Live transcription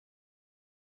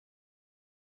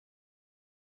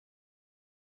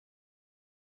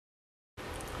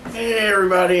Hey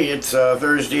everybody, it's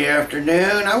Thursday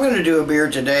afternoon. I'm going to do a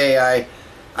beer today.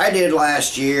 I did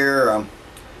last year,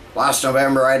 last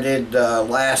November. I did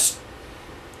last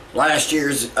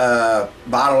year's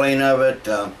bottling of it.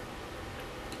 I'm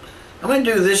going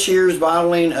to do this year's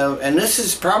bottling of, and this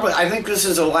is probably, I think this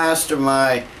is the last of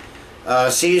my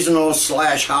seasonal /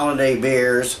 holiday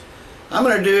beers. I'm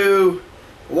going to do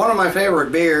one of my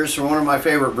favorite beers from one of my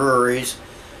favorite breweries.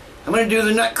 I'm going to do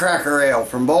the Nutcracker Ale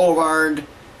from Boulevard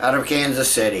out of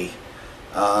Kansas City.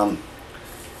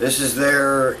 This is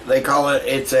they call it,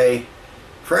 it's a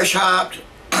fresh hopped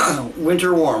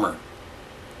winter warmer.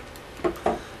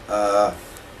 A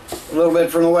little bit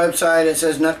from the website. It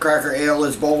says Nutcracker Ale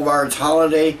is Boulevard's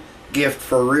holiday gift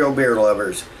for real beer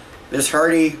lovers. This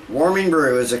hearty, warming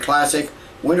brew is a classic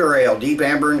winter ale, deep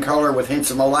amber in color with hints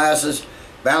of molasses,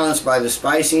 balanced by the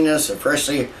spiciness of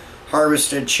freshly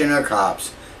harvested Chinook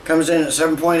hops. Comes in at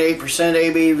 7.8%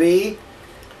 ABV,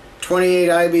 28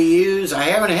 IBUs. I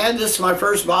haven't had this my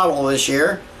first bottle this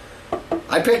year.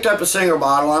 I picked up a single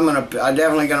bottle. I'm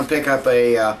definitely gonna pick up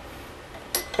a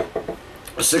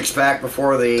 6-pack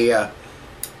before it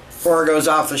goes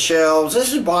off the shelves.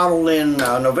 This is bottled in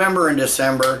November and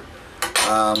December,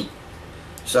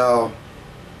 so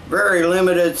very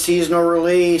limited seasonal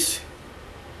release.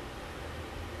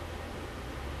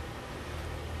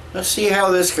 Let's see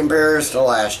how this compares to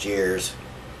last year's.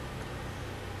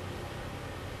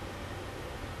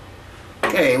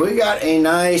 Okay, we got a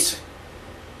nice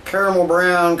caramel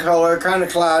brown color, kind of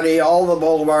cloudy. All the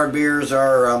Boulevard beers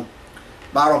are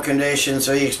bottle conditioned,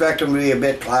 so you expect them to be a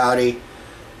bit cloudy.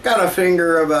 Got a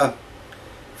finger of a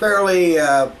fairly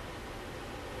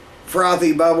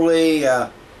frothy, bubbly,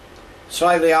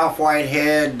 slightly off-white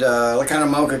head, kind of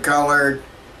mocha colored.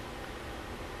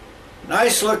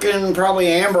 Nice looking, probably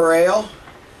amber ale.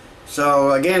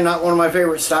 So again, not one of my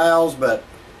favorite styles, but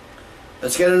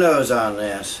let's get a nose on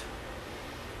this.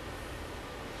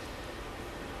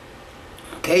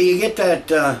 Okay, you get that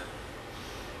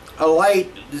a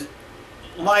light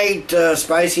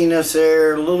spiciness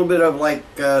there, a little bit of like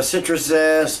citrus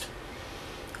zest,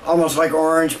 almost like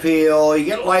orange peel. You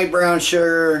get light brown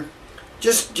sugar,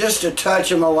 just a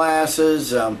touch of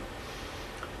molasses.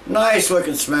 Nice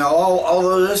looking smell.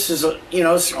 Although this is,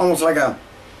 it's almost like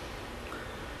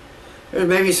there's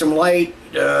maybe some light,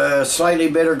 slightly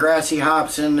bitter grassy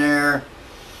hops in there.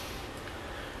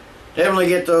 Definitely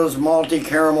get those malty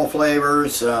caramel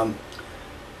flavors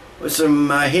with some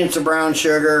hints of brown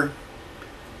sugar,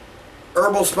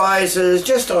 herbal spices.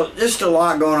 Just a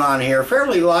lot going on here.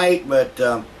 Fairly light,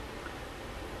 but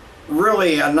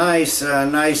really a nice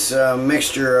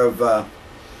mixture of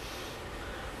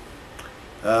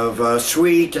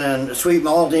sweet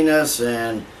maltiness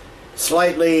and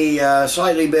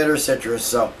slightly bitter citrus.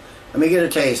 So let me get a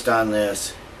taste on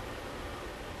this.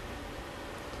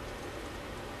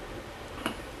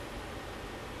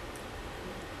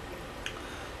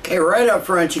 Okay, right up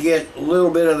front you get a little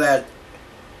bit of that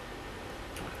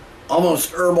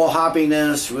almost herbal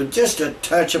hoppiness with just a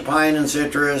touch of pine and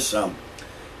citrus. You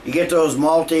get those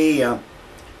malty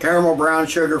caramel brown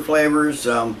sugar flavors,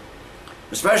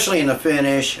 especially in the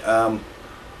finish.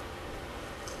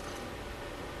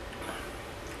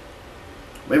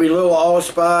 Maybe a little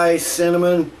allspice,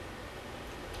 cinnamon,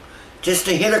 just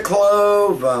a hint of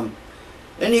clove.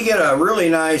 Then you get a really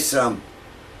nice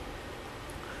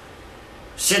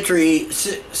citric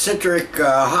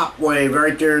hop wave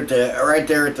right there at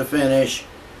the finish.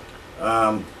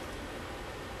 Got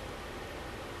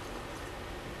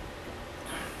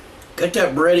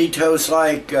that bready toast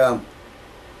like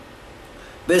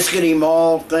biscuity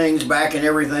malt things backing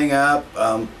everything up.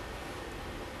 But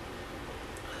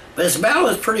it's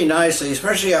balanced pretty nicely,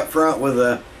 especially up front with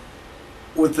the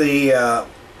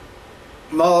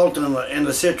malt and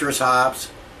the citrus hops.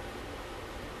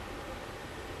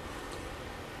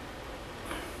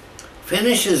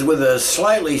 Finishes with a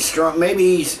slightly strong,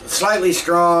 maybe slightly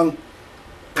strong,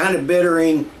 kind of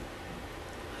bittering,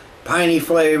 piney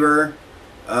flavor.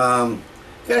 Got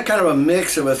kind of a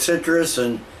mix of a citrus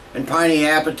and piney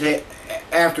aftertaste.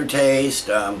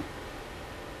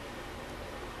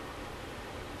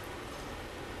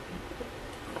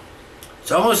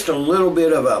 It's almost a little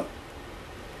bit of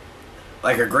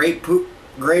like a grape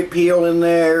peel in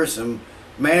there, some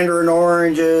mandarin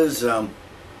oranges.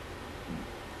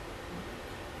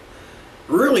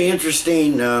 Really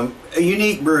interesting, a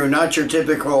unique brew, not your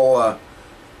typical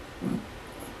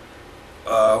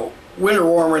winter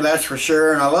warmer, that's for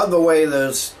sure. And I love the way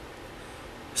those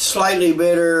slightly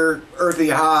bitter, earthy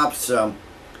hops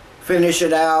finish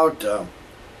it out.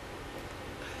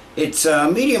 It's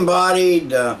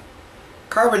medium-bodied,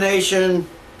 carbonation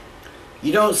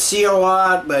You don't see a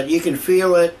lot, but you can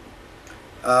feel it.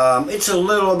 It's a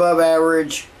little above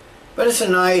average, but it's a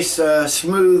nice,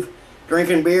 smooth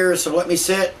drinking beer. So let me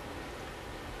sip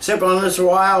on this a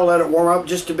while, let it warm up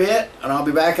just a bit, and I'll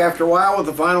be back after a while with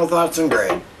the final thoughts and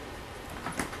grade.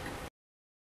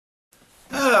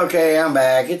 Okay, I'm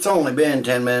back. It's only been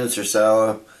 10 minutes or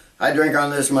so. I drink on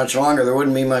this much longer, there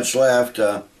wouldn't be much left.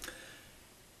 Yeah,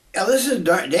 this is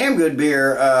damn good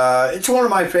beer. It's one of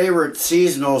my favorite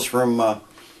seasonals from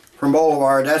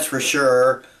Boulevard, that's for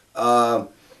sure.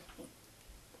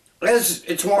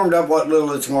 It's warmed up what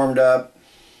little it's warmed up.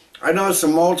 I noticed the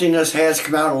maltiness has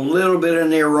come out a little bit in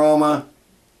the aroma.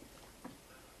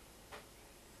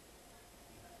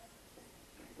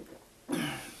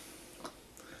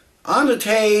 On the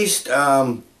taste,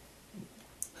 the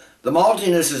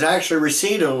maltiness has actually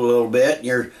receded a little bit.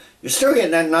 You're still getting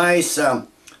that nice,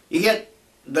 you get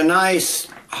the nice,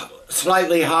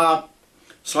 slightly hoppy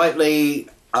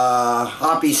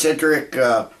citric,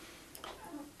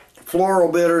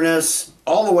 floral bitterness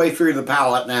all the way through the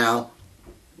palate now.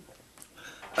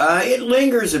 It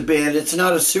lingers a bit. It's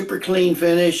not a super clean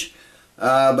finish,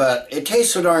 but it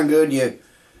tastes so darn good.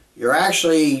 You're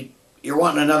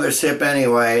wanting another sip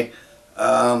anyway.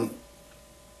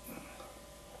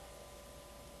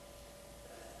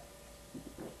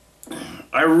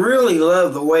 I really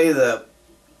love the way the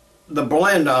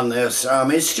blend on this.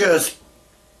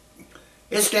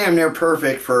 It's damn near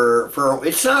perfect for.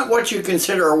 It's not what you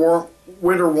consider a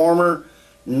winter warmer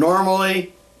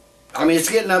normally. I mean, it's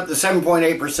getting up to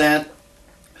 7.8%.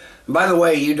 By the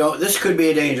way, this could be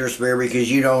a dangerous beer because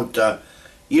you don't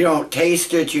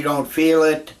taste it, you don't feel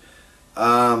it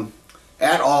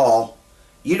at all.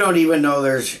 You don't even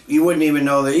know you wouldn't even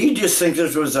know that. You just think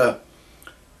this was a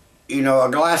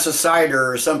glass of cider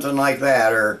or something like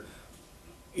that, or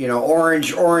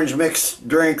orange mixed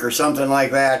drink or something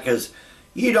like that, because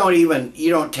you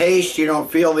don't taste, you don't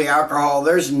feel the alcohol.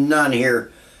 There's none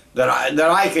here that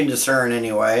I can discern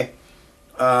anyway.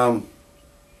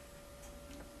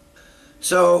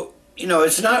 So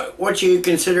it's not what you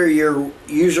consider your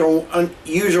usual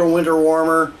winter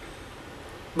warmer,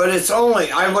 but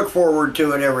I look forward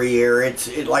to it every year. It's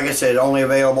like I said, only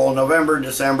available in November,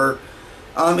 December.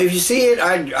 If you see it,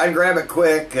 I'd grab it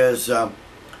quick because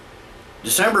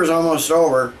December's almost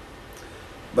over.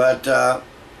 But I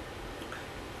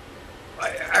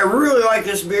really like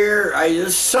this beer.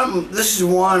 This is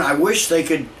one I wish they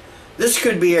could. This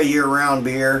could be a year-round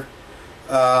beer.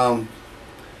 I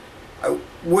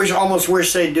almost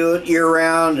wish they'd do it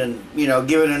year-round and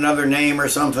give it another name or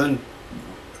something.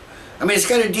 I mean, it's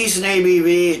got a decent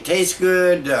ABV. It tastes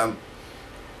good.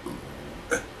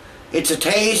 It's a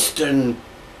taste and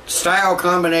style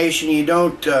combination you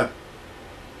don't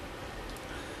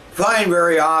find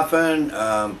very often,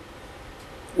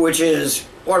 which is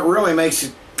what really makes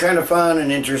it kind of fun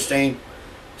and interesting.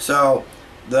 So,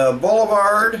 the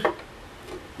Boulevard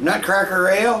Nutcracker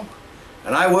Ale,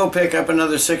 and I will pick up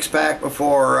another 6-pack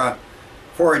before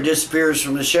it disappears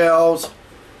from the shelves.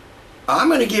 I'm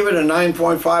going to give it a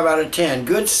 9.5 out of 10.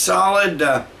 Good solid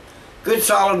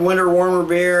winter warmer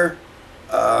beer.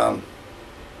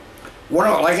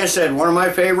 Like I said, one of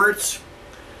my favorites.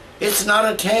 It's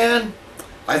not a 10.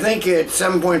 I think it's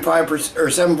 7.5% or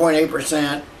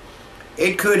 7.8%.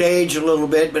 It could age a little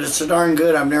bit, but it's so darn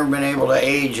good I've never been able to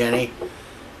age any.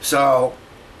 So,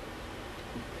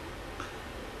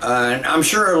 and I'm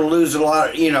sure it'll lose a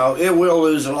lot, it will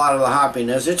lose a lot of the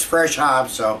hoppiness. It's fresh hop,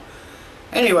 so.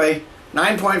 Anyway,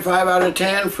 9.5 out of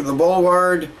 10 for the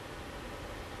Boulevard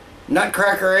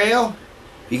Nutcracker Ale.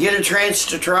 If you get a chance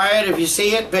to try it, if you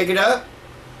see it, pick it up.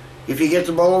 If you get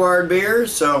the Boulevard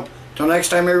beers. So, till next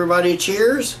time, everybody,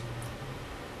 cheers.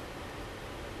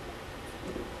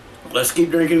 Let's keep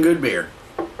drinking good beer.